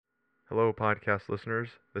Hello, podcast listeners.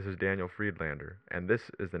 This is Daniel Friedlander, and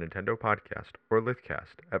this is the Nintendo Podcast, or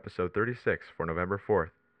Lithcast, episode 36 for November 4th,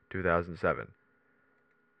 2007.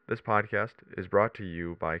 This podcast is brought to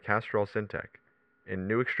you by Castrol Syntec. In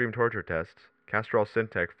new extreme torture tests, Castrol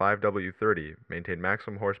Syntec 5W30 maintained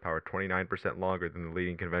maximum horsepower 29% longer than the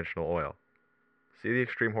leading conventional oil. See the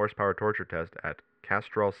extreme horsepower torture test at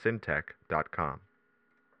castrolsyntec.com.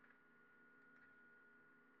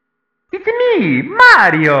 It's me,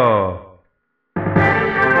 Mario!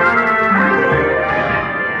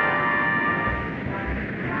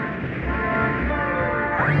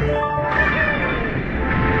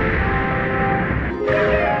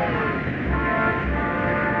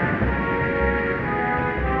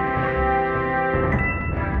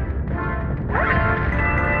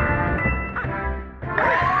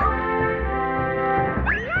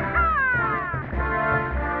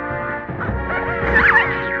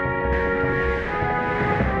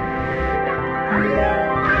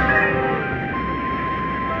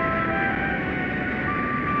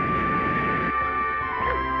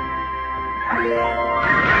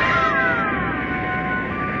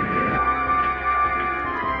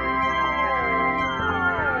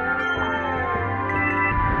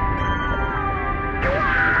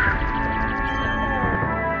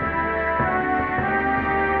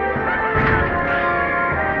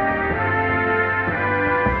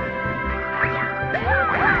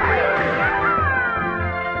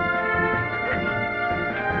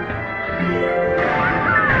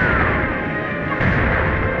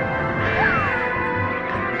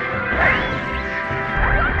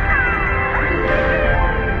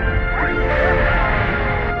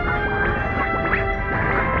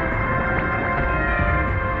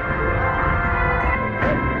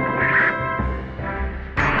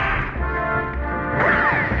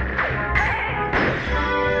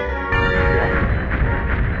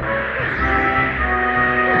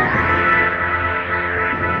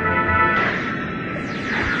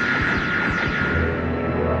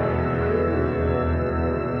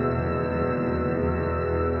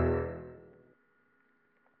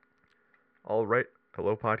 Alright,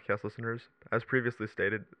 hello podcast listeners. As previously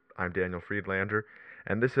stated, I'm Daniel Friedlander,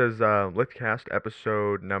 and this is Lithcast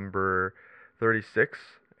episode number 36,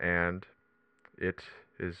 and it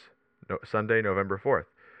is Sunday, November 4th.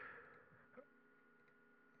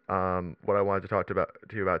 What I wanted to talk to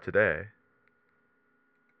you about today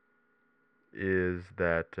is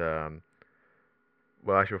that,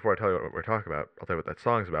 well, actually, before I tell you what we're talking about, I'll tell you what that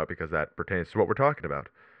song's about, because that pertains to what we're talking about.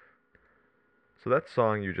 So that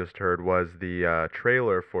song you just heard was the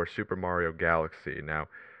trailer for Super Mario Galaxy. Now,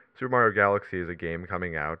 Super Mario Galaxy is a game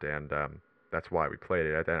coming out, and that's why we played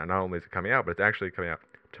it. And not only is it coming out, but it's actually coming out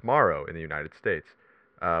tomorrow in the United States.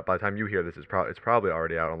 By the time you hear this, it's probably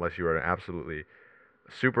already out, unless you are an absolutely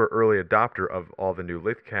super early adopter of all the new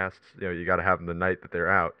Lithcasts. You know, you got to have them the night that they're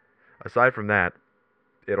out. Aside from that,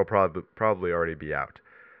 it'll probably already be out.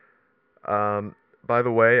 By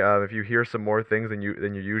the way, if you hear some more things than you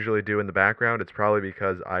usually do in the background, it's probably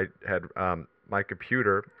because I had my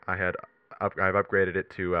computer. I've upgraded it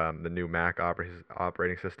to the new Mac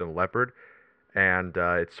operating system Leopard, and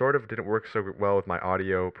it sort of didn't work so well with my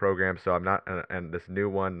audio program. So I'm not, and this new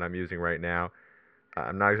one I'm using right now,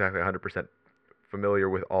 I'm not exactly 100%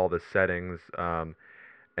 familiar with all the settings.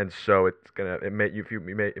 And so it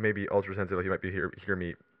may be ultra sensitive. You might hear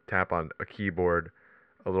me tap on a keyboard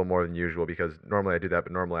a little more than usual, because normally I do that,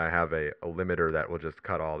 but normally I have a limiter that will just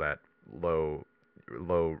cut all that low,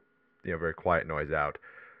 very quiet noise out.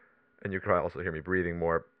 And you can also hear me breathing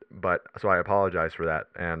more, but so I apologize for that.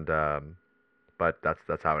 And but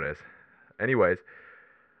that's how it is. Anyways,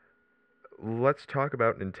 let's talk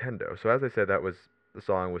about Nintendo. So as I said, the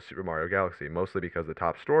song was Super Mario Galaxy, mostly because the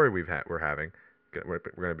top story we're going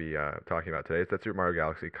to be talking about today is that Super Mario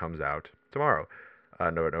Galaxy comes out tomorrow.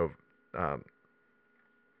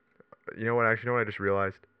 You know what? Actually, you know what I just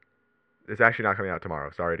realized? It's actually not coming out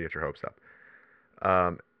tomorrow. Sorry to get your hopes up.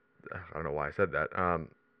 I don't know why I said that.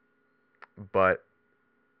 But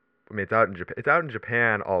I mean, it's out in Japan. It's out in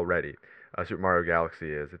Japan already. Super Mario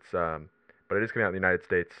Galaxy is. But it is coming out in the United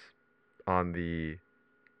States on the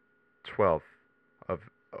 12th of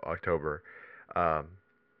October. I'm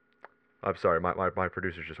sorry, my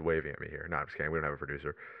producer's just waving at me here. No, I'm just kidding. We don't have a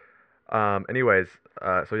producer. Anyways,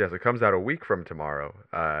 so yes, it comes out a week from tomorrow,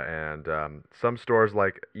 and some stores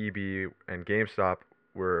like EB and GameStop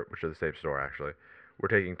which are the same store actually, we're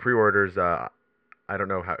taking pre-orders. I don't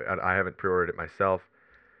know how. I haven't pre-ordered it myself.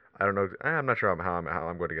 I don't know. I'm not sure how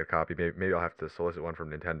I'm going to get a copy. Maybe I'll have to solicit one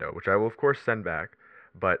from Nintendo, which I will of course send back.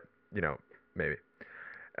 But maybe.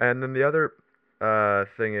 And then the other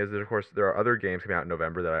thing is that of course there are other games coming out in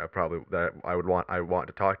November that I want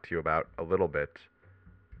to talk to you about a little bit.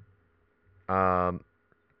 Um,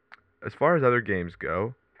 as far as other games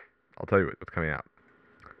go, I'll tell you what's coming out.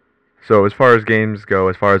 So as far as games go,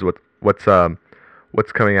 as far as what's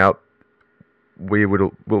coming out, I'll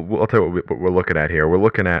tell you what we're looking at here. We're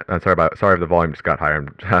looking at. I'm sorry if the volume just got higher.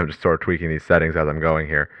 I'm just sort of tweaking these settings as I'm going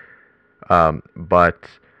here. But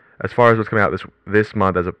as far as what's coming out this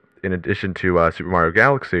month, in addition to Super Mario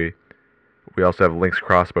Galaxy, we also have Link's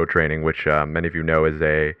Crossbow Training, which many of you know is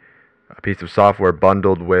a piece of software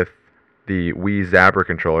bundled with the Wii Zapper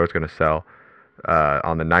controller. It's going to sell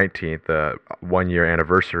on the 19th, 1-year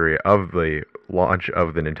anniversary of the launch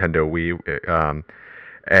of the Nintendo Wii.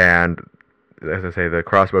 And as I say, the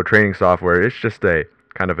Crossbow Training software, it's just they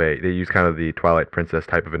use kind of the Twilight Princess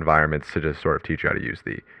type of environments to just sort of teach you how to use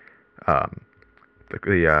the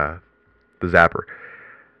Zapper.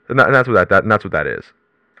 And that's what that is.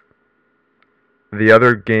 The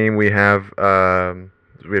other game we have 2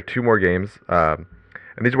 more games, and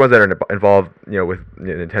these are ones that are involved, with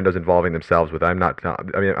Nintendo's involving themselves with. I'm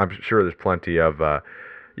sure there's plenty of,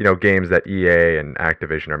 games that EA and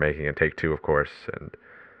Activision are making, and Take-Two, of course, and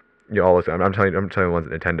all this. I'm telling you the ones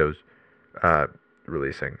that Nintendo's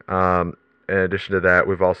releasing. In addition to that,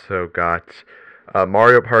 we've also got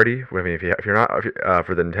Mario Party. I mean, if you're not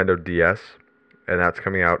for the Nintendo DS, and that's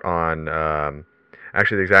coming out on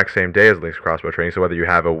actually the exact same day as Link's Crossbow Training. So whether you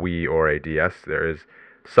have a Wii or a DS, there is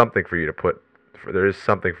something for you to put. There is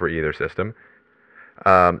something for either system.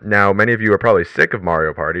 Now, many of you are probably sick of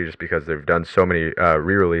Mario Party just because they've done so many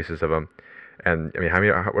re-releases of them. And I mean, how many?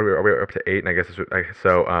 Are we up to 8? And I guess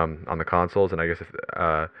so on the consoles. And I guess if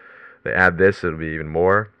they add this, it'll be even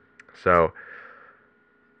more. So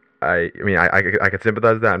I could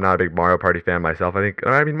sympathize with that. I'm not a big Mario Party fan myself.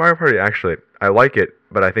 Mario Party, actually, I like it,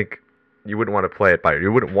 but I think you wouldn't want to play it by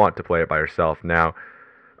yourself. Now,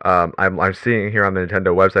 I'm seeing here on the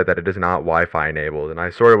Nintendo website that it is not Wi-Fi enabled, and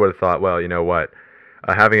I sort of would have thought, well, you know what,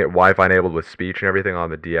 having it Wi-Fi enabled with speech and everything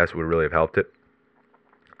on the DS would really have helped it.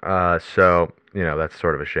 So that's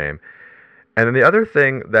sort of a shame. And then the other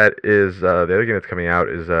thing that is the other game that's coming out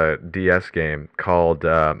is a DS game called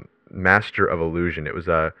Master of Illusion. It was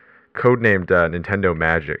codenamed Nintendo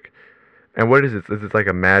Magic. And what it is, it's like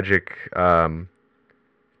a magic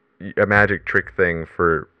trick thing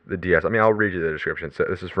for the DS. I mean, I'll read you the description. So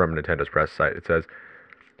this is from Nintendo's press site. It says,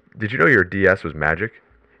 "Did you know your DS was magic?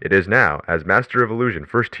 It is now, as Master of Illusion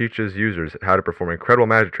first teaches users how to perform incredible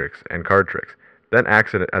magic tricks and card tricks, then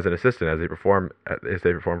acts as an assistant as they perform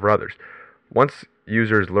for others. Once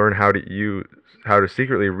users learn how to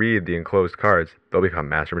secretly read the enclosed cards, they'll become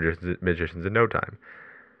master magicians in no time."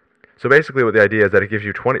 So basically, what the idea is that it gives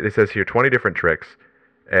you 20. It says here 20 different tricks,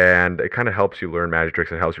 and it kind of helps you learn magic tricks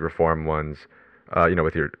and helps you perform ones,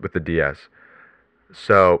 with the DS.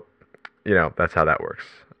 So, that's how that works.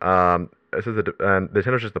 This is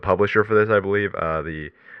Nintendo's just the publisher for this, I believe. The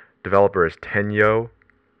developer is Tenyo.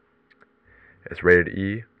 It's rated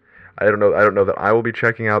E. I don't know that I will be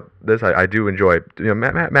checking out this. I do enjoy,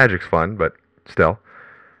 magic's fun, but still.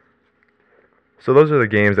 So those are the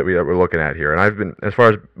games that we're looking at here. And as far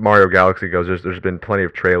as Mario Galaxy goes, there's been plenty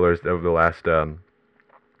of trailers over the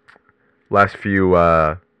last few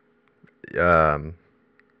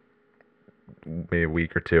maybe a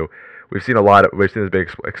week or two. We've seen this big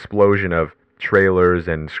explosion of trailers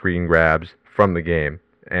and screen grabs from the game,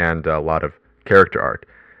 and a lot of character art.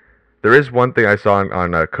 There is one thing I saw on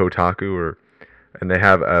Kotaku, and they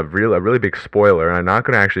have a really big spoiler, and I'm not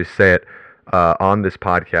going to actually say it on this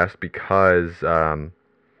podcast because I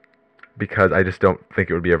just don't think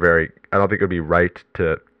it would be I don't think it would be right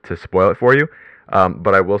to spoil it for you.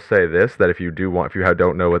 But I will say this, that if you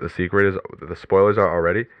don't know what the secret is, the spoilers are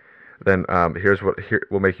already, then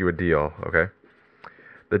we'll make you a deal, okay?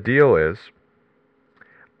 The deal is,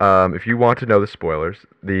 if you want to know the spoilers,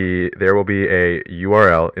 there will be a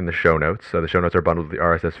URL in the show notes. So the show notes are bundled with the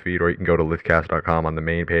RSS feed, or you can go to lithcast.com on the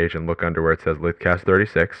main page and look under where it says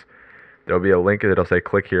Lithcast36. There'll be a link that'll say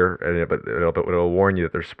click here, but it'll warn you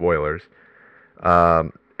that there's spoilers,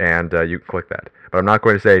 and you can click that. But I'm not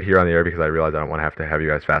going to say it here on the air because I realize I don't want to have you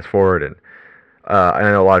guys fast forward, and I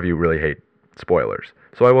know a lot of you really hate spoilers.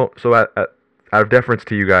 So I won't. So out of deference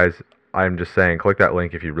to you guys, I'm just saying click that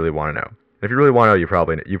link if you really want to know. If you really want to know,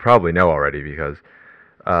 you probably know already because,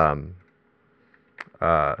 I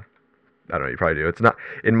don't know, you probably do. It's not,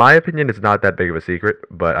 in my opinion, it's not that big of a secret,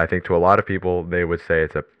 but I think to a lot of people, they would say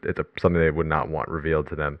it's something they would not want revealed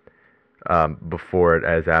to them before it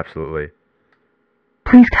as absolutely.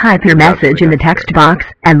 Please type your message in the text box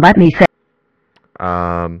and let me say.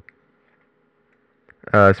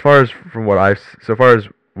 As far as so far as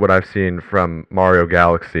what I've seen from Mario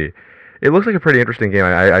Galaxy, it looks like a pretty interesting game.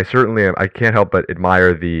 I certainly I can't help but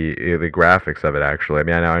admire the graphics of it. Actually, I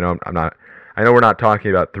mean, I'm not. I know we're not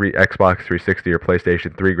talking about Xbox 360 or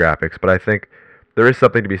PlayStation 3 graphics, but I think there is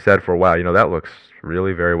something to be said for wow. That looks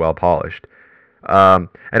really very well polished, and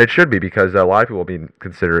it should be because a lot of people being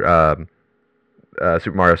consider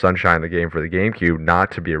Super Mario Sunshine, the game for the GameCube,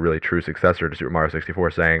 not to be a really true successor to Super Mario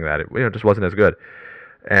 64, saying that it just wasn't as good.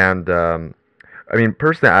 And I mean,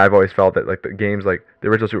 personally, I've always felt that like the games like the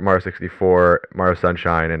original Super Mario 64, Mario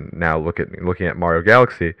Sunshine, and now looking at Mario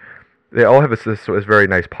Galaxy, they all have this very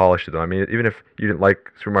nice polish to them. I mean, even if you didn't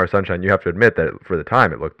like Super Mario Sunshine, you have to admit that for the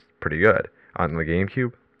time it looked pretty good on the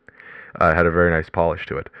GameCube. It had a very nice polish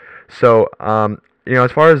to it. So,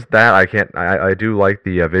 as far as that, I do like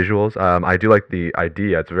the visuals. I do like the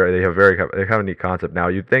idea. They have a neat concept. Now,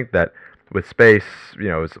 you'd think that with space,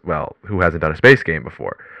 who hasn't done a space game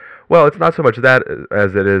before? Well, it's not so much that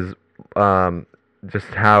as it is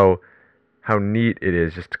just how neat it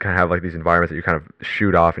is just to kind of have like these environments that you kind of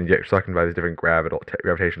shoot off and you get sucked in by these different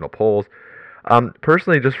gravitational pulls.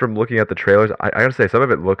 Personally, just from looking at the trailers, I gotta say some of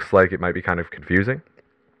it looks like it might be kind of confusing.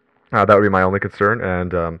 That would be my only concern,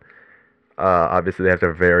 and obviously they have to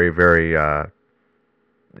have very, very,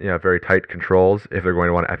 very tight controls if they're going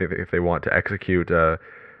to want. I think if they want to execute,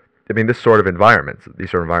 these sort of environments,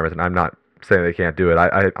 and I'm not saying they can't do it.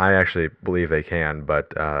 I actually believe they can,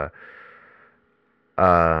 but I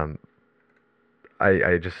don't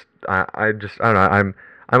know.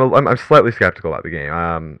 I'm slightly skeptical about the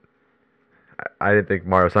game. I didn't think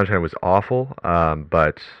Mario Sunshine was awful,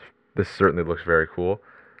 but this certainly looks very cool.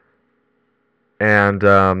 And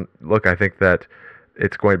look, I think that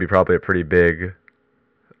it's going to be probably a pretty big hit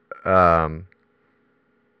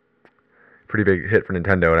for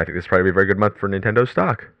Nintendo, and I think this is probably a very good month for Nintendo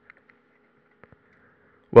stock.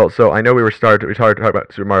 Well, so I know we started to talk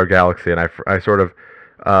about Super Mario Galaxy, and I sort of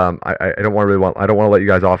I don't want to let you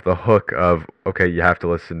guys off the hook of okay, you have to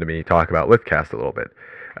listen to me talk about Lithcast a little bit.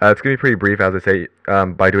 It's gonna be pretty brief, as I say,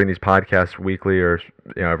 by doing these podcasts weekly or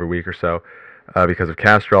every week or so. Because of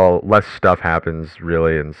Castrol, less stuff happens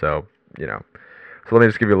really, and so So let me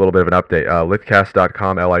just give you a little bit of an update.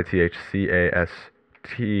 Lithcast.com, Lithcast.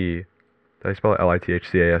 Did I spell it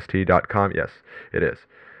Lithcast.com? Yes, it is.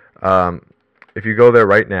 If you go there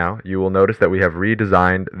right now, you will notice that we have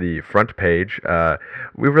redesigned the front page.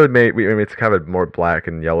 We really it's kind of a more black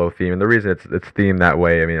and yellow theme, and the reason it's themed that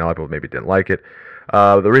way, a lot of people maybe didn't like it.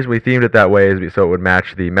 The reason we themed it that way is so it would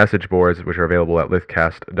match the message boards, which are available at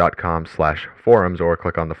lithcast.com/forums, or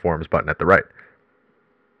click on the forums button at the right.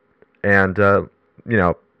 And do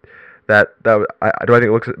I think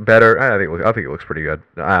it looks better? I think it looks pretty good.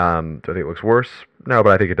 Do I think it looks worse? No,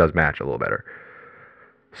 but I think it does match a little better.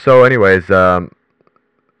 So, anyways,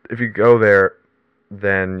 if you go there,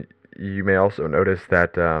 then you may also notice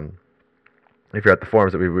that if you're at the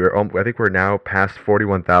forums, that I think we're now past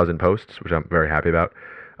 41,000 posts, which I'm very happy about,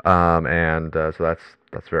 and so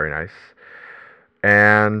that's very nice.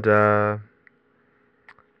 And I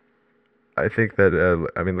think that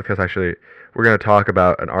because actually we're going to talk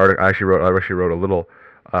about an article. I actually wrote a little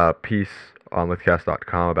piece on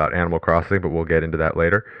Lithcast.com about Animal Crossing, but we'll get into that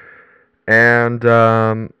later. And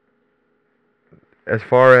as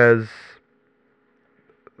far as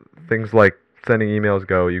things like sending emails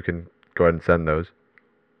go, you can go ahead and send those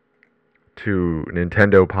to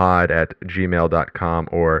nintendopod@gmail.com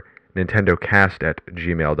or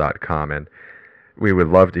nintendocast@gmail.com, and we would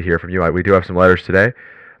love to hear from you. We do have some letters today.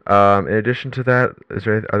 In addition to that,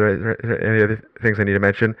 are there any other things I need to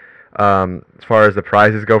mention? As far as the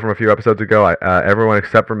prizes go from a few episodes ago, everyone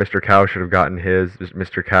except for Mr. Cow should have gotten his.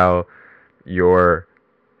 Mr. Cow, your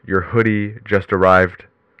hoodie just arrived.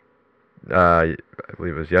 I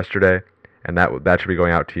believe it was yesterday, and that should be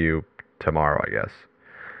going out to you tomorrow, I guess.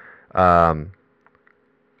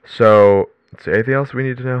 So, is there anything else we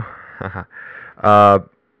need to know? I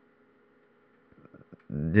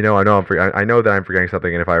know that I'm forgetting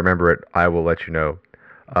something, and if I remember it, I will let you know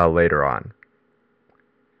later on.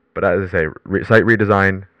 But as I say, site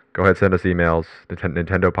redesign. Go ahead, send us emails,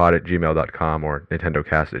 nintendopod@gmail.com or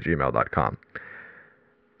nintendocast@gmail.com.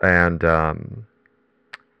 And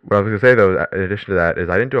what I was going to say, though, in addition to that, is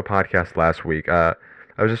I didn't do a podcast last week. I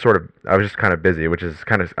was just kind of busy, which means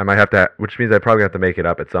I probably have to make it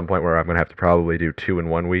up at some point where I'm going to have to probably do 2 in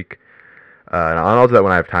 1 week. And I'll do that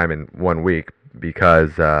when I have time in 1 week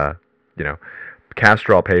because,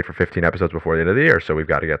 Castrol paid for 15 episodes before the end of the year, so we've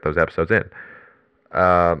got to get those episodes in.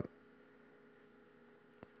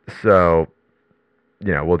 So,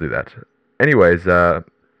 we'll do that. Anyways,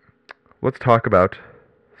 let's talk about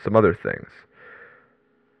some other things.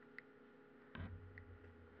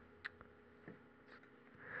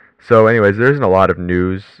 So, anyways, there isn't a lot of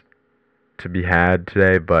news to be had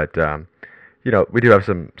today, but we do have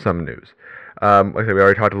some news. Like I said, we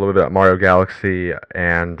already talked a little bit about Mario Galaxy,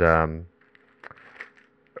 and the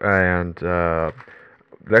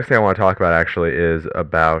next thing I want to talk about actually is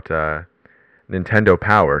about Nintendo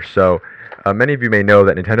Power. So, many of you may know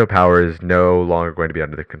that Nintendo Power is no longer going to be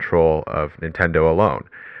under the control of Nintendo alone.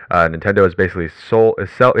 Nintendo is basically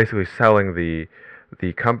basically selling the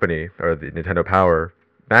company, or the Nintendo Power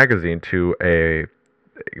magazine, to a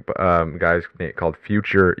guys called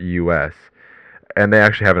Future US, and they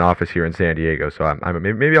actually have an office here in San Diego. So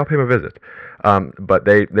maybe I'll pay them a visit. But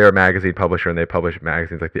they're a magazine publisher, and they publish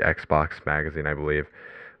magazines like the Xbox magazine, I believe.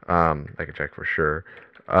 I can check for sure.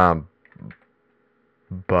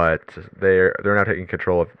 But they're now taking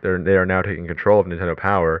control of they are now taking control of Nintendo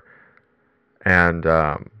Power, and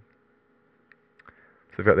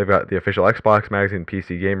so they've got the official Xbox magazine,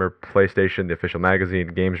 PC Gamer, PlayStation, the official magazine,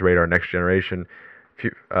 Games Radar, Next Generation,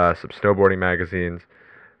 some snowboarding magazines.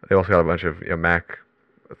 They also got a bunch of Mac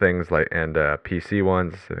things and PC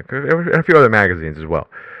ones, and a few other magazines as well.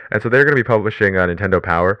 And so they're going to be publishing Nintendo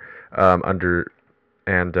Power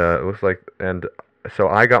it looks like, and so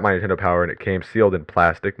I got my Nintendo Power, and it came sealed in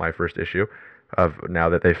plastic, my first issue of now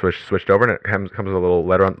that they switched over, and it comes with a little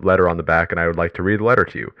letter on the back, and I would like to read the letter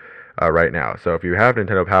to you right now. So if you have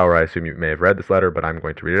Nintendo Power, I assume you may have read this letter, but I'm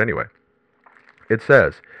going to read it anyway. It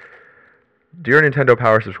says, "Dear Nintendo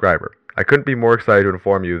Power subscriber, I couldn't be more excited to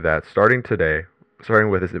inform you that starting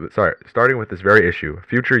with this very issue,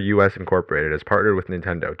 Future US Incorporated has partnered with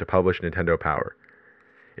Nintendo to publish Nintendo Power.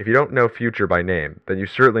 If you don't know Future by name, then you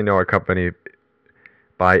certainly know our company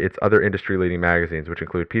by its other industry-leading magazines, which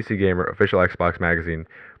include PC Gamer, Official Xbox Magazine,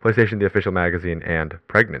 PlayStation The Official Magazine, and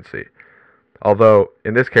Pregnancy. Although,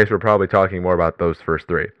 in this case, we're probably talking more about those first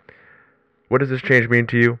three. What does this change mean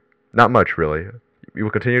to you? Not much, really. You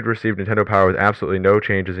will continue to receive Nintendo Power with absolutely no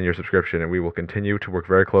changes in your subscription, and we will continue to work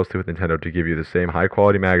very closely with Nintendo to give you the same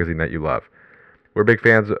high-quality magazine that you love. We're big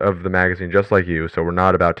fans of the magazine just like you, so we're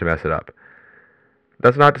not about to mess it up.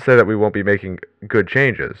 That's not to say that we won't be making good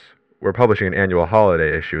changes. We're publishing an annual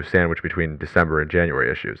holiday issue sandwiched between December and January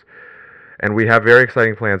issues. And we have very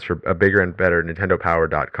exciting plans for a bigger and better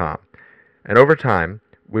NintendoPower.com. And over time,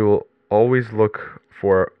 we will always look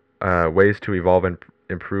for ways to evolve and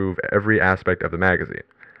improve every aspect of the magazine.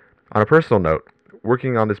 On a personal note,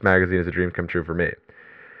 working on this magazine is a dream come true for me.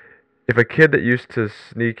 If a kid that used to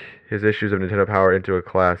sneak his issues of Nintendo Power into a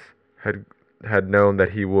class had known that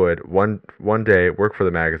he would one day work for the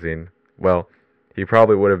magazine, well, he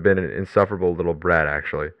probably would have been an insufferable little brat,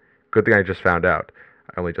 actually. Good thing I just found out.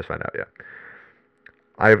 I only just found out, yeah.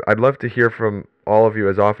 I'd love to hear from all of you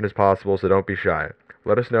as often as possible, so don't be shy.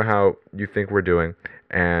 Let us know how you think we're doing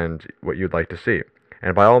and what you'd like to see.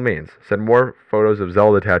 And by all means, send more photos of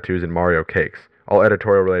Zelda tattoos and Mario cakes. All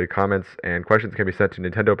editorial-related comments and questions can be sent to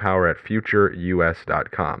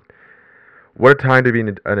nintendopower@futureus.com. What a time to be a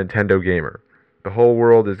Nintendo gamer. The whole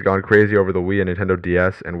world has gone crazy over the Wii and Nintendo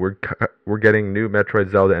DS, and we're getting new Metroid,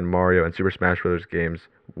 Zelda, and Mario and Super Smash Bros. Games,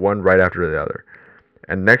 one right after the other.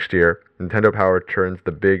 And next year, Nintendo Power turns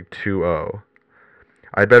the big 2-0.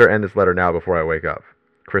 I'd better end this letter now before I wake up.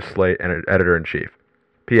 Chris Slate, Editor-in-Chief.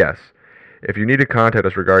 P.S. If you need to contact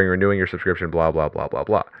us regarding renewing your subscription, blah, blah, blah, blah,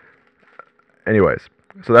 blah. Anyways,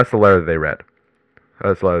 so that's the letter that they read.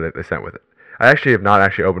 That's the letter that they sent with it. I actually have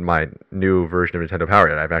not opened my new version of Nintendo Power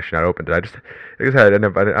yet. I've actually not opened it. Like I said, I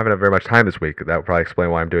haven't had very much time this week. That would probably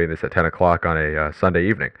explain why I'm doing this at 10 o'clock on a Sunday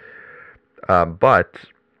evening. But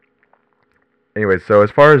anyways, so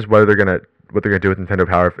as far as what they're gonna do with Nintendo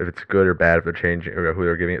Power, if it's good or bad, if they're changing or who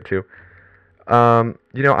they're giving it to, I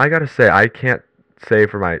gotta say I can't say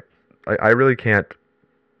I really can't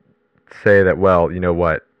say that. Well, you know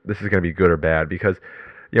what, this is gonna be good or bad because,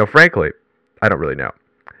 frankly, I don't really know.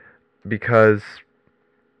 Because,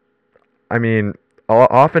 I mean,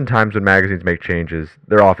 oftentimes when magazines make changes,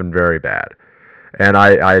 they're often very bad. And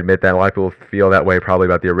I admit that a lot of people feel that way probably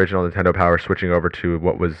about the original Nintendo Power switching over to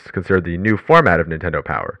what was considered the new format of Nintendo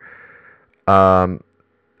Power. And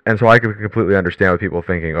so I can completely understand with people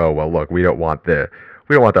thinking, oh, well, look, we don't want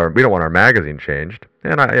our magazine changed.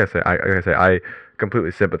 And I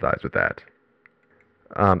completely sympathize with that.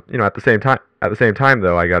 At the same time,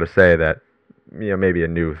 though, I got to say that, maybe a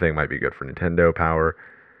new thing might be good for Nintendo Power.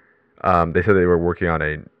 They said they were working on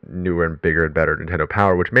a newer and bigger and better Nintendo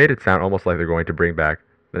Power, which made it sound almost like they're going to bring back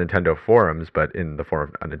the Nintendo forums, but in the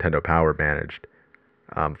form of a Nintendo Power managed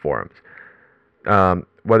forums.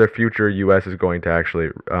 Whether Future US is going to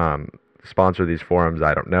actually sponsor these forums,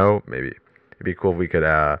 I don't know. Maybe it'd be cool if we could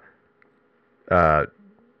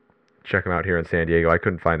check them out here in San Diego. I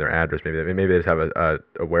couldn't find their address. Maybe they just have a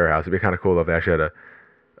warehouse. It'd be kind of cool if they actually had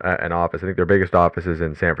an office. I think their biggest office is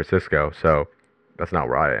in San Francisco, so that's not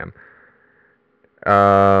where I am.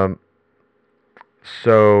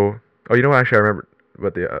 So, oh, you know what? Actually, I remember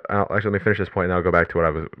what actually, let me finish this point, and then I'll go back to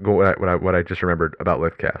what I just remembered about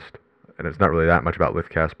Lithcast, and it's not really that much about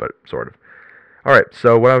Lithcast, but sort of. All right.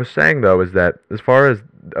 So what I was saying though is that as far as,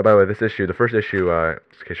 by the way, this issue, the first issue,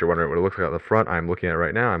 just in case you're wondering what it looks like on the front, I'm looking at it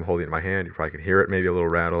right now. I'm holding it in my hand. You probably can hear it, maybe a little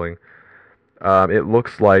rattling. It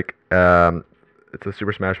looks like it's a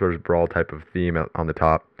Super Smash Bros. Brawl type of theme on the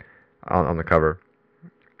top, on the cover,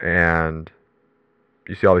 and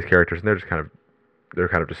you see all these characters, and they're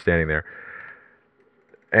kind of just standing there.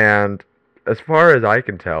 And as far as I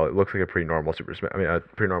can tell, it looks like a pretty normal a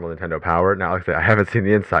pretty normal Nintendo Power. Now, like I said, I haven't seen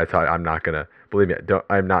the inside, so I'm not gonna believe me.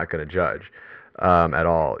 I'm not gonna judge at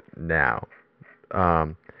all now.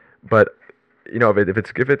 But you know, if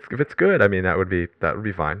it's good, I mean, that would be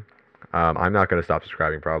fine. I'm not gonna stop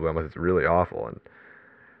subscribing probably unless it's really awful, and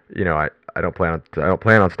you know, I don't plan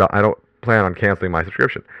on canceling my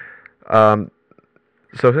subscription. So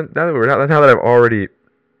now that I've already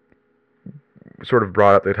sort of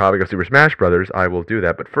brought up the topic of Super Smash Brothers, I will do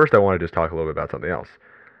that. But first, I want to just talk a little bit about something else.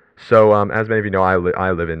 So, as many of you know, I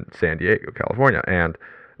live in San Diego, California, and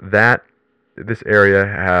this area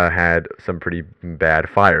had some pretty bad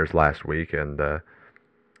fires last week, and I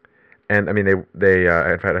mean they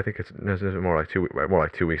in fact I think it's more like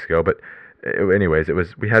 2 weeks ago. But anyways,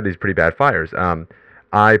 we had these pretty bad fires.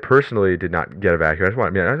 I personally did not get evacuated. I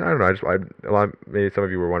don't know. Maybe some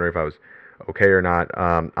of you were wondering if I was okay or not.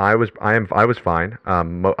 I was fine.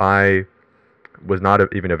 I was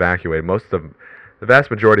not even evacuated. The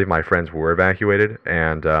vast majority of my friends were evacuated,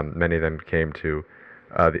 and many of them came to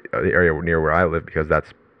the area near where I live, because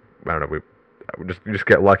that's, I don't know, we just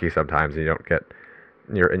get lucky sometimes, and you don't get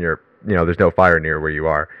there's no fire near where you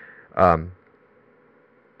are. And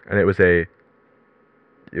it was a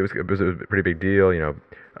pretty big deal. You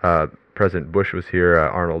know, President Bush was here,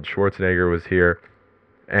 Arnold Schwarzenegger was here,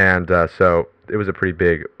 and so it was a pretty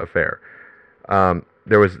big affair. The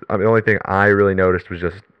only thing I really noticed was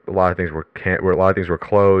just a lot of things were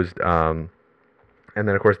closed, and then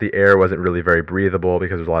of course the air wasn't really very breathable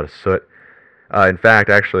because there was a lot of soot. In fact,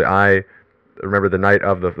 actually, I remember the night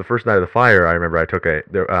of the first night of the fire. I remember I took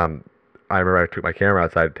my camera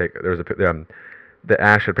outside to take. There was the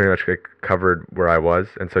ash had pretty much covered where I was,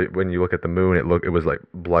 and so when you look at the moon, it was like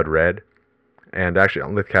blood red. And actually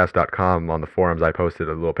on lithcast.com on the forums, I posted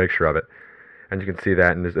a little picture of it, and you can see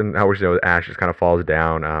that. And how the ash just kind of falls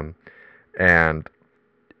down, and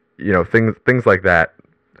you know, things like that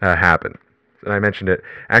happen. And I mentioned it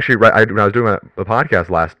actually when I was doing the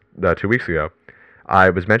podcast 2 weeks ago.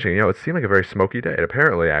 I was mentioning, it seemed like a very smoky day. And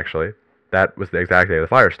apparently, actually, that was the exact day the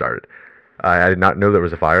fire started. I did not know there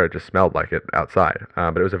was a fire. It just smelled like it outside.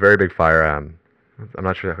 But it was a very big fire. I'm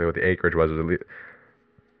not sure exactly what the acreage was.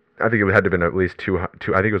 I think it had to have been at least I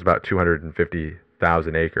think it was about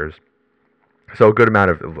 250,000 acres. So a good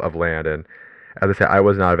amount of land. And as I said, I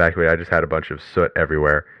was not evacuated. I just had a bunch of soot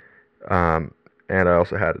everywhere. And I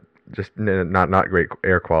also had just not great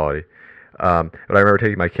air quality. But I remember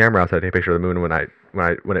taking my camera outside to take a picture of the moon. When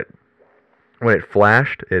it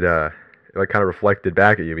flashed, it like kind of reflected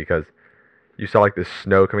back at you, because you saw like this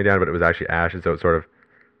snow coming down, but it was actually ash, and so it's sort of,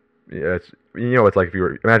 it's like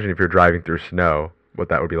imagine if you're driving through snow, what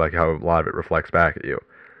that would be like, how a lot of it reflects back at you.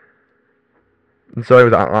 And so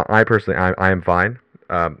I personally am fine.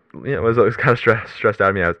 It was kind of stressed out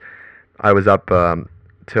of me. I was up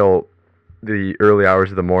till the early hours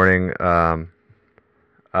of the morning,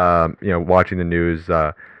 watching the news,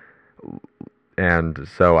 and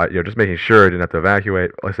so just making sure I didn't have to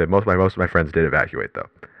evacuate. Like I said, most of my friends did evacuate though.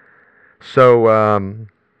 So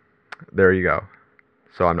there you go.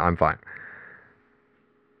 So I'm fine.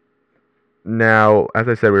 Now, as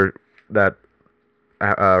I said, right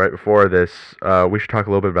before this, we should talk a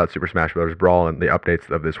little bit about Super Smash Bros. Brawl and the updates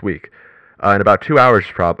of this week. In about 2 hours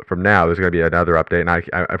from now, there's going to be another update, and I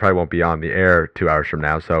probably won't be on the air 2 hours from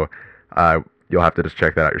now, so you'll have to just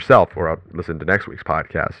check that out yourself, or listen to next week's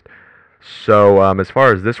podcast. So as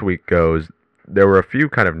far as this week goes, there were a few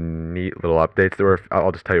kind of neat little updates.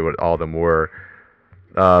 I'll just tell you what all of them were.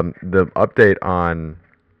 The update on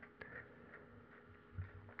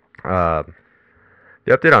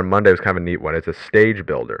Monday was kind of a neat one. It's a stage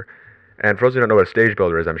builder. And for those who don't know what a stage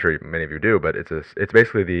builder is, I'm sure many of you do, but it's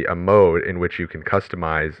basically a mode in which you can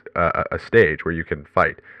customize a stage where you can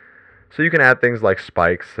fight. So you can add things like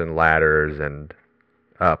spikes and ladders and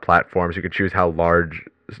platforms. You can choose how large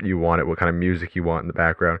you want it, what kind of music you want in the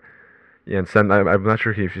background. Yeah, and I'm not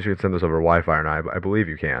sure if you can send those over Wi-Fi or not. I believe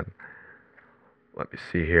you can. let me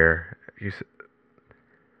see here.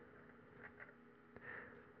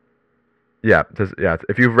 Yeah, yeah.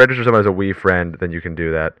 If you've registered someone as a Wii friend, then you can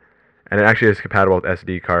do that, and it actually is compatible with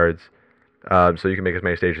SD cards, so you can make as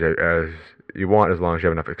many stages as you want as long as you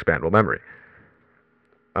have enough expandable memory.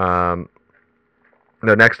 Um,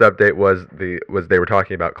 the next update was they were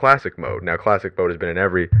talking about classic mode. Now, classic mode has been in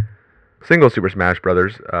every single Super Smash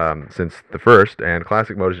Brothers since the first, and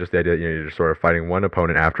classic mode is just the idea that you're just sort of fighting one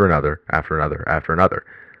opponent after another, after another, after another.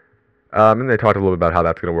 And they talked a little bit about how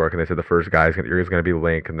that's going to work, and they said the first guy is going to be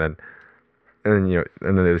Link, and then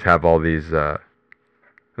they just have all these. And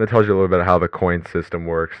it tells you a little bit of how the coin system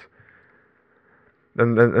works.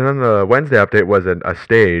 And then the Wednesday update was a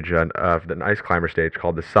stage, an ice climber stage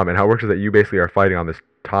called the Summit. How it works is that you basically are fighting on this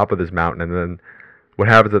top of this mountain, and then what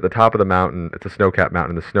happens at the top of the mountain? It's a snow-capped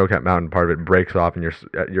mountain. The snow-capped mountain part of it breaks off, and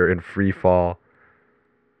you're in free fall,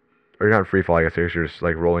 or you're not in free fall. I guess you're just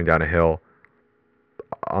like rolling down a hill.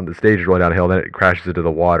 On the stage, rolling down a hill, then it crashes into the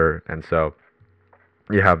water, and so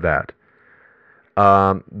you have that.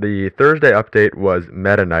 The Thursday update was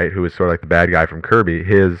Meta Knight, who was sort of like the bad guy from Kirby.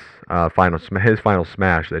 His final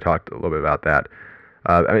smash. They talked a little bit about that.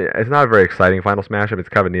 I mean, it's not a very exciting final smash. I mean, it's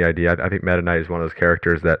kind of a neat idea. I think Meta Knight is one of those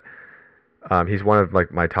characters that he's one of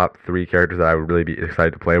like my top 3 characters that I would really be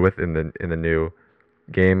excited to play with in the new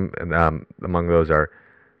game. And among those are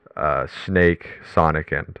Snake,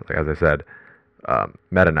 Sonic, and like as I said,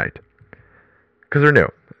 Meta Knight, because they're new.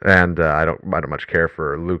 And I don't much care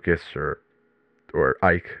for Lucas or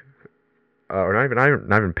Ike, or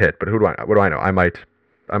not even Pit. But what do I know? I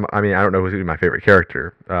mean, I don't know who's my favorite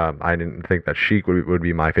character. I didn't think that Sheik would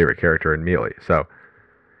be my favorite character in Melee. So,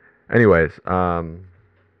 anyways, then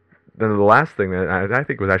the last thing that I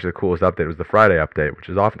think was actually the coolest update was the Friday update, which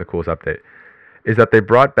is often the coolest update, is that they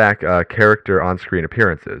brought back character on-screen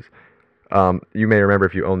appearances. You may remember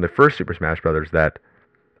if you owned the first Super Smash Brothers that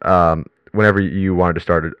whenever you wanted to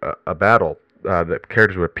start a battle, the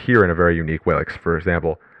characters would appear in a very unique way. Like, for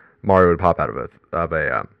example, Mario would pop out of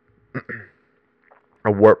a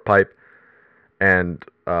warp pipe, and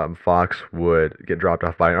Fox would get dropped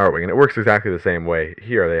off by an Arwing. And it works exactly the same way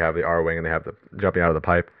here. They have the Arwing, and they have the jumping out of the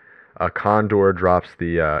pipe. Condor drops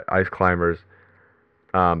the ice climbers.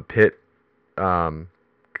 Pit comes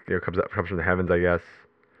from the heavens, I guess.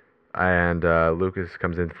 And Lucas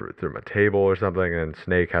comes in through a table or something, and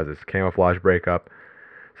Snake has his camouflage breakup.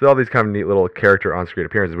 So all these kind of neat little character on-screen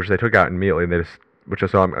appearances, which they took out immediately, and I'm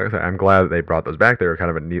glad that they brought those back. They were kind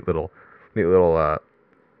of a neat little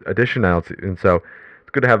addition now, and so it's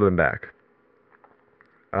good to have them back.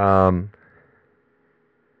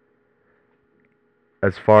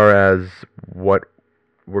 As far as what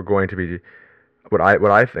we're going to be, what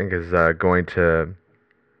I think is going to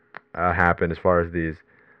happen as far as these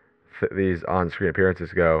on-screen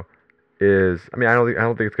appearances go, is, I mean, I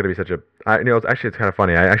don't think it's going to be such a, it's kind of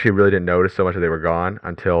funny. I actually really didn't notice so much that they were gone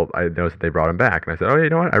until I noticed that they brought them back, and I said, oh,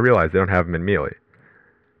 you know what? I realized they don't have them in Melee,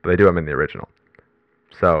 but they do have them in the original.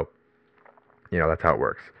 So, that's how it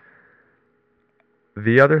works.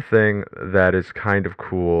 The other thing that is kind of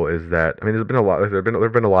cool is that, I mean, there've been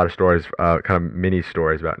a lot of stories, kind of mini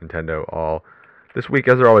stories about Nintendo all this week,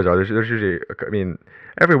 as there always are. There's usually, I mean,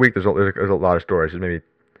 every week there's a lot of stories. There's maybe,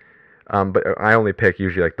 but I only pick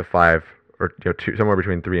usually like the 5 or 2, somewhere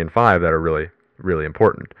between 3 and 5 that are really, really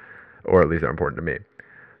important, or at least they're important to me.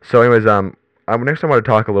 So, anyways, next I want to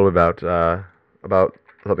talk a little bit about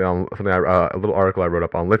something a little article I wrote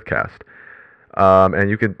up on Lithcast.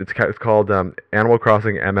 And it's called Animal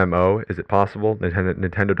Crossing MMO. Is it possible?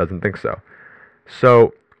 Nintendo doesn't think so.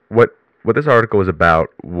 So what this article was about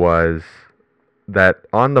was that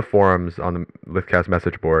on the forums, on the Lithcast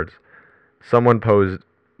message boards, someone posed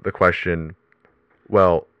the question,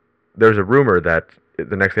 well, there's a rumor that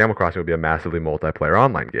the next Animal Crossing will be a massively multiplayer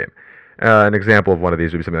online game. An example of one of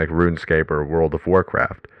these would be something like RuneScape or World of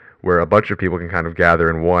Warcraft, where a bunch of people can kind of gather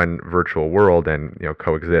in one virtual world and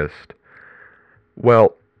coexist.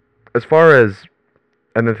 Well, as far as,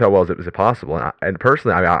 and then thought, well, is it possible? And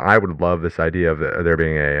personally, I would love this idea of there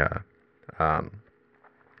being a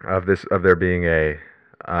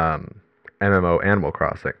MMO Animal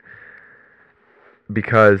Crossing,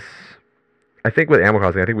 because I think with Animal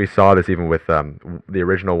Crossing, I think we saw this even with the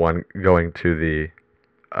original one going to the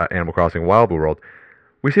Animal Crossing Wild World.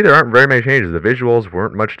 We see there aren't very many changes. The visuals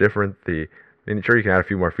weren't much different. Sure, you can add a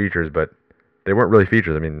few more features, but they weren't really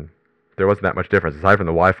features. I mean, there wasn't that much difference. Aside from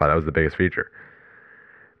the Wi-Fi, that was the biggest feature.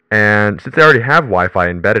 And since they already have Wi-Fi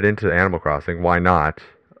embedded into Animal Crossing, why not?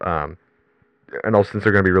 And also, since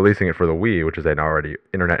they're going to be releasing it for the Wii, which is an already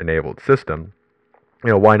internet-enabled system,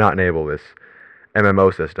 why not enable this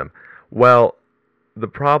MMO system? Well, the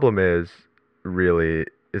problem is really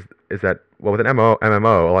is that, well, with an MMO,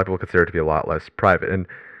 a lot of people consider it to be a lot less private. And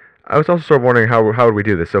I was also sort of wondering how would we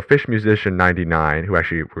do this. So Fish Musician 99, who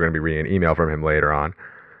actually we're going to be reading an email from him later on,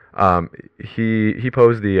 he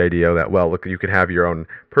posed the idea that, well, look, you could have your own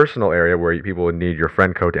personal area where people would need your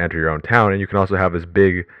friend code to enter your own town, and you can also have this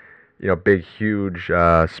big, huge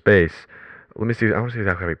space. Let me see. I want to see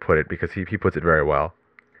exactly how he put it, because he puts it very well.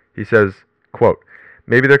 He says, quote,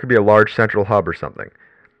 maybe there could be a large central hub or something.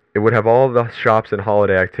 It would have all of the shops and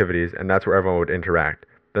holiday activities, and that's where everyone would interact.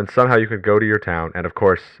 Then somehow you could go to your town, and of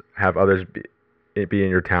course have others be in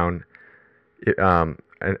your town. To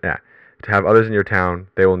have others in your town,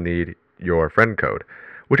 they will need your friend code,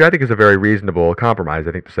 which I think is a very reasonable compromise.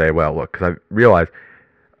 I think to say, well, look, because I realize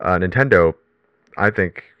Nintendo, I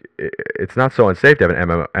think it's not so unsafe to have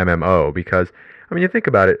an MMO, because, I mean, you think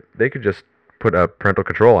about it, they could just put a parental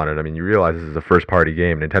control on it. I mean, you realize this is a first-party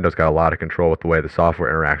game. Nintendo's got a lot of control with the way the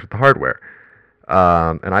software interacts with the hardware.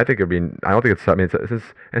 And I think I don't think it's, I mean,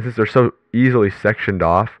 since they're so easily sectioned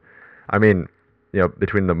off, I mean,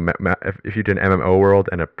 between if you did an MMO world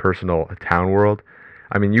and a personal town world,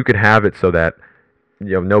 I mean, you could have it so that,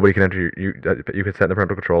 nobody can enter you could set in the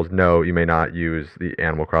parental controls, no, you may not use the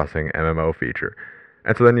Animal Crossing MMO feature.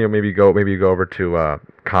 And so then, maybe you go over to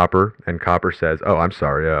Copper, and Copper says, "Oh, I'm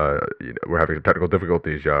sorry, we're having technical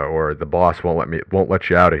difficulties, or the boss won't let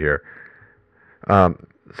you out of here."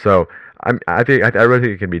 So I really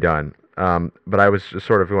think it can be done. But I was just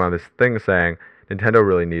sort of going on this thing saying Nintendo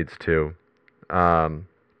really needs to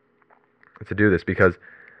do this, because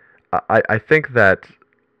I think that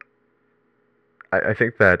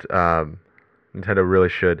Nintendo really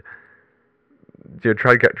should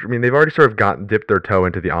try to get. I mean, they've already sort of dipped their toe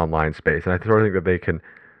into the online space, and I sort of think that they can,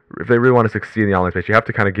 if they really want to succeed in the online space, you have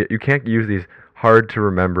to kind of you can't use these hard to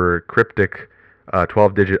remember cryptic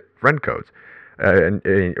 12-digit friend codes,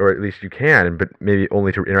 or at least you can, but maybe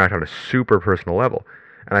only to interact on a super personal level.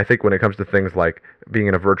 And I think when it comes to things like being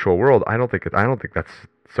in a virtual world, I don't think that's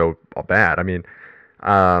so bad. I mean,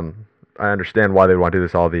 I understand why they want to do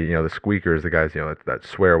this. All the the squeakers, the guys that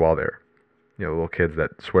swear while they're little kids that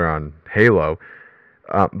swear on Halo.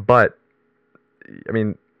 But I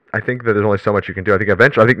mean, I think that there's only so much you can do. I think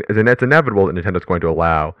eventually, it's inevitable that Nintendo's going to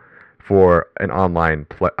allow for an online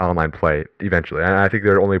play eventually. And I think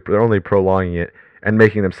they're only prolonging it and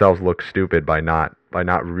making themselves look stupid by not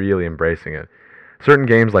really embracing it. Certain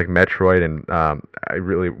games like Metroid and I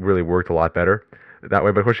really worked a lot better that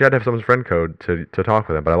way. But of course, you had to have someone's friend code to talk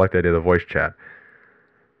with them. But I like the idea of the voice chat.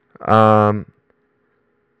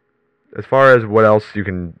 As far as what else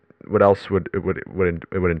would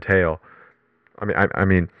it entail? I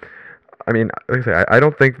mean, like I say, I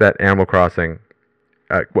don't think that Animal Crossing.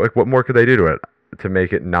 What more could they do to it to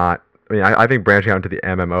make it not? I mean, I think branching out into the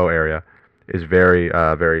MMO area is very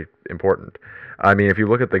very important. I mean, if you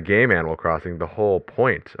look at the game Animal Crossing, the whole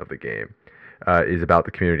point of the game is about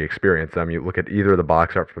the community experience. I mean, you look at either the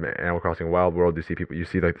box art from Animal Crossing Wild World, you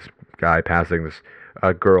see like this guy passing this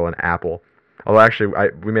girl an apple. Although actually,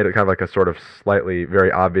 we made it kind of like a sort of slightly,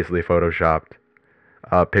 very obviously photoshopped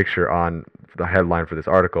picture on the headline for this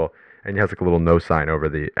article, and it has like a little no sign over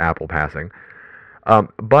the apple passing.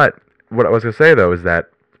 But what I was going to say though is that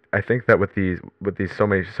I think that with these so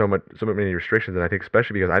many restrictions, and I think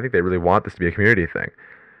especially because I think they really want this to be a community thing.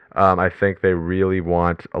 I think they really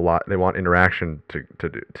want a lot. They want interaction to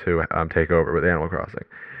take over with Animal Crossing,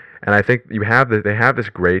 and I think they have this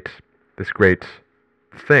great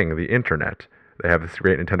thing, the internet. They have this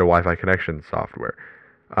great Nintendo Wi-Fi connection software.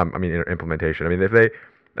 Implementation. I mean,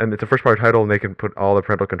 and it's a first-party title, and they can put all the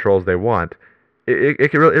parental controls they want.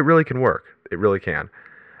 It really can work. It really can.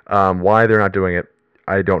 Why they're not doing it,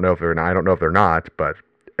 I don't know if they're not. But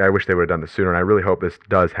I wish they would have done this sooner. And I really hope this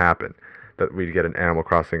does happen, that we get an Animal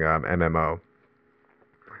Crossing MMO.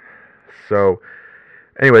 So,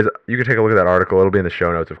 anyways, you can take a look at that article. It'll be in the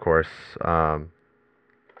show notes, of course.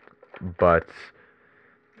 But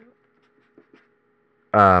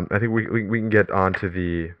I think we can get onto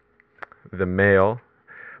the mail.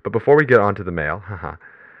 But before we get onto the mail,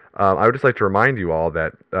 I would just like to remind you all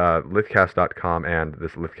that Lithcast.com and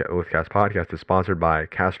this Lithcast podcast is sponsored by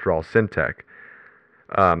Castrol Syntec.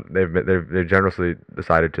 They've generously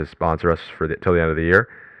decided to sponsor us till the end of the year.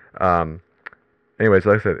 Anyways,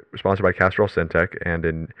 like I said, sponsored by Castrol Syntec, and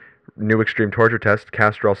in new extreme torture test,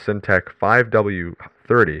 Castrol Syntec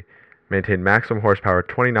 5W30 maintained maximum horsepower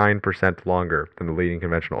 29% longer than the leading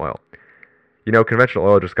conventional oil. Conventional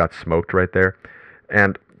oil just got smoked right there.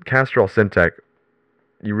 And Castrol Syntec,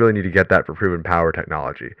 you really need to get that for proven power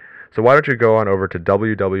technology. So why don't you go on over to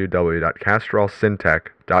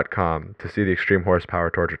www.castrolsyntec.com to see the extreme horsepower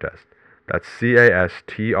torture test. That's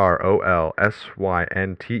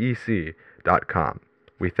CASTROLSYNTEC.com.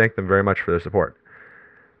 We thank them very much for their support.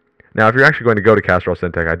 Now, if you're actually going to go to Castrol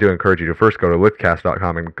Syntech, I do encourage you to first go to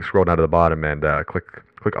lithcast.com and scroll down to the bottom and click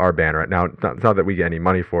our banner. Now, it's not that we get any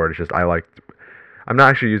money for it. It's just I'm not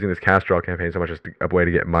actually using this Castrol campaign so much as a way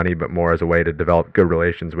to get money, but more as a way to develop good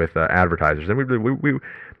relations with advertisers. And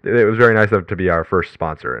it was very nice of them to be our first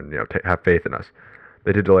sponsor and have faith in us.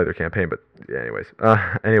 They did delay their campaign, but yeah,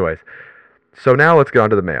 anyways. So now let's get on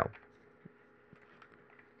to the mail.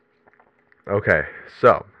 Okay,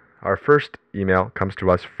 so our first email comes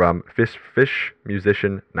to us from Fish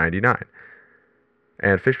Musician 99,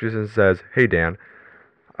 and Fish Musician says, "Hey Dan,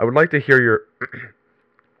 I would like to hear your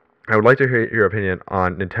opinion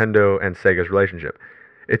on Nintendo and Sega's relationship.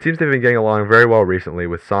 It seems they've been getting along very well recently,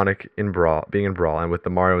 with Sonic being in Brawl, and with the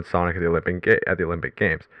Mario and Sonic at the Olympic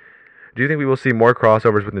Games. Do you think we will see more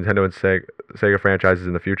crossovers with Nintendo and Sega franchises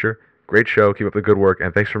in the future? Great show, keep up the good work,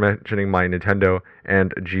 and thanks for mentioning my Nintendo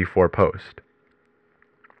and G4 post."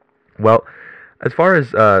 Well, as far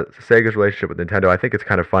as Sega's relationship with Nintendo, I think it's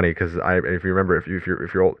kind of funny because if you remember, if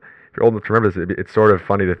you're old enough to remember this, it's sort of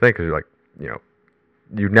funny to think because you're like,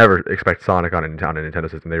 you'd never expect Sonic on a Nintendo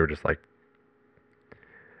system. They were just like,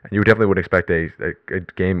 and you definitely wouldn't expect a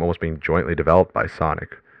game almost being jointly developed by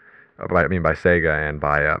Sonic, by Sega and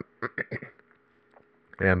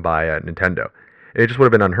by Nintendo. It just would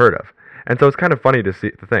have been unheard of. And so it's kind of funny to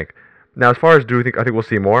think. Now, as far as I think we'll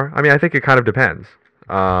see more? I mean, I think it kind of depends.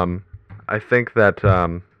 I think that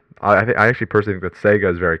I actually personally think that Sega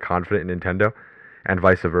is very confident in Nintendo, and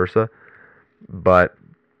vice versa. But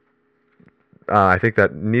I think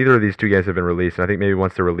that neither of these two games have been released, and I think maybe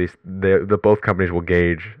once they're released, both companies will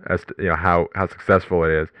gauge as to how successful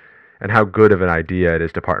it is, and how good of an idea it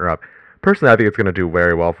is to partner up. Personally, I think it's going to do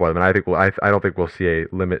very well for them, and I don't think we'll see a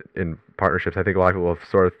limit in partnerships. I think a lot of people have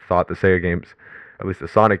sort of thought the Sega games, at least the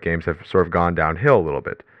Sonic games, have sort of gone downhill a little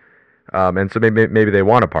bit. And so maybe they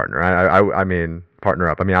want to partner. I mean, partner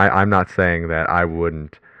up. I mean, I'm not saying that I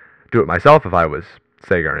wouldn't do it myself if I was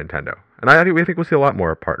Sega or Nintendo. And I think we'll see a lot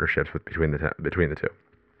more partnerships between the two.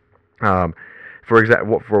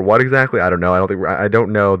 For what exactly, I don't know. I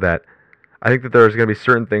don't know that. I think that there's going to be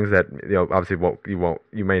certain things that obviously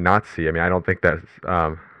you may not see. I mean, I don't think that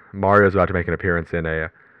Mario's about to make an appearance in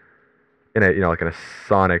a like in a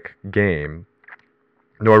Sonic game.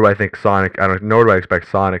 Nor do I think nor do I expect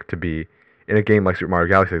Sonic to be in a game like Super Mario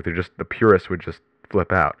Galaxy. Like the purists would just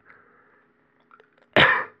flip out.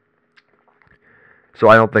 So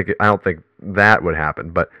I don't think that would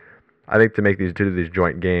happen. But I think to make these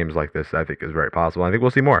joint games like this, I think is very possible. I think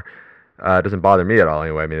we'll see more. It doesn't bother me at all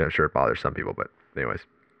anyway. I mean, I'm sure it bothers some people, but anyways.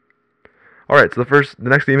 All right. So the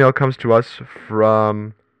next email comes to us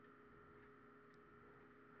from.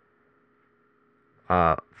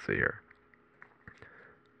 Let's see here.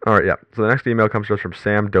 All right, yeah. So the next email comes to us from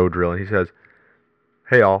Sam Dodrill, and he says,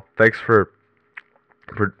 "Hey all, thanks for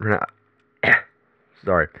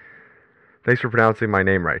sorry, thanks for pronouncing my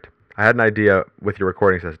name right. I had an idea with your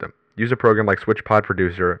recording system. Use a program like SwitchPod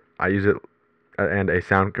Producer. I use it and a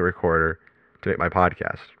sound recorder to make my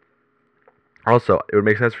podcast. Also, it would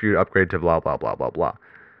make sense for you to upgrade to blah blah blah blah blah.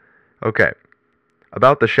 Okay,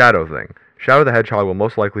 about the Shadow thing. Shadow the Hedgehog will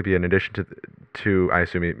most likely be an addition to I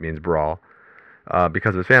assume it means Brawl."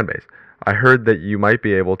 Because of his fan base. I heard that you might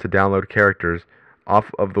be able to download characters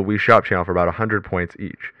off of the Wii Shop channel for about 100 points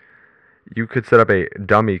each. You could set up a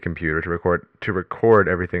dummy computer to record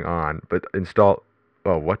everything on, but install.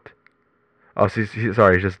 Oh, what? Oh,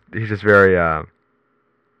 sorry. He's just very. Oh,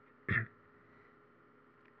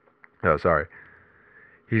 sorry.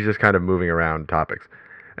 He's just kind of moving around topics.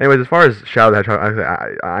 Anyways, as far as Shadow the Hedgehog,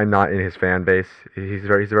 I'm not in his fan base. He's a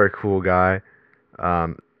very cool guy.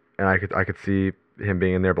 And I could see him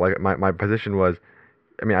being in there, but like my position was,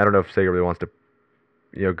 I mean, I don't know if Sega really wants to,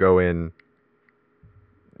 go in.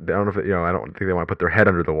 I don't know if I don't think they want to put their head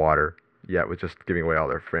under the water yet with just giving away all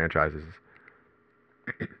their franchises.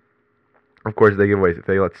 Of course, if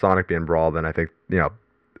they let Sonic be in Brawl, then I think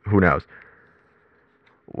who knows.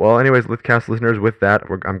 Well, anyways, Lithcast listeners, with that,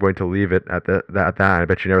 I'm going to leave it at that. I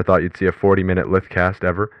bet you never thought you'd see a 40-minute Lithcast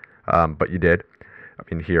ever, but you did. I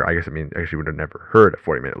mean, you would have never heard a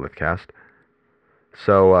 40-minute Lithcast.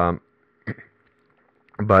 So,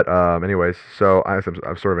 anyways, so I'm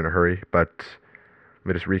sort of in a hurry, but let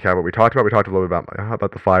me just recap what we talked about. We talked a little bit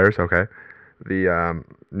about the fires, okay. The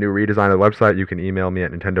new redesign of the website, you can email me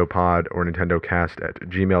at nintendopod or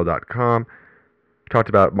nintendocast@gmail.com. We talked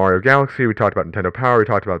about Mario Galaxy, we talked about Nintendo Power, we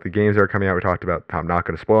talked about the games that are coming out, we talked about how I'm not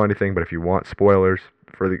going to spoil anything, but if you want spoilers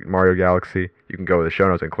for the Mario Galaxy, you can go to the show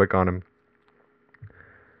notes and click on them.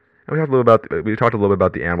 we talked a little bit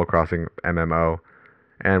about the Animal Crossing MMO,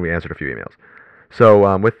 and we answered a few emails.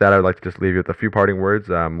 So with that, I'd like to just leave you with a few parting words.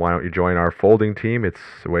 Why don't you join our folding team? It's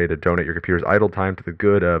a way to donate your computer's idle time to the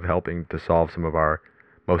good of helping to solve some of our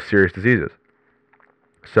most serious diseases.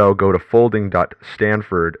 So go to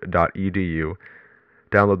folding.stanford.edu,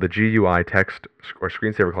 download the GUI text or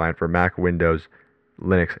screensaver client for Mac, Windows,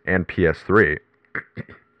 Linux, and PS3.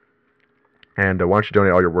 And why don't you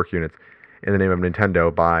donate all your work units in the name of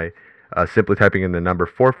Nintendo by simply typing in the number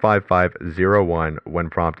 45501 when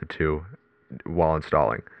prompted to while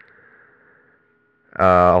installing.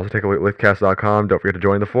 Also take a look at lithcast.com. Don't forget to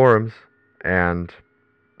join the forums. And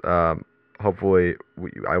hopefully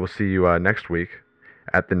I will see you next week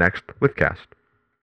at the next Lithcast.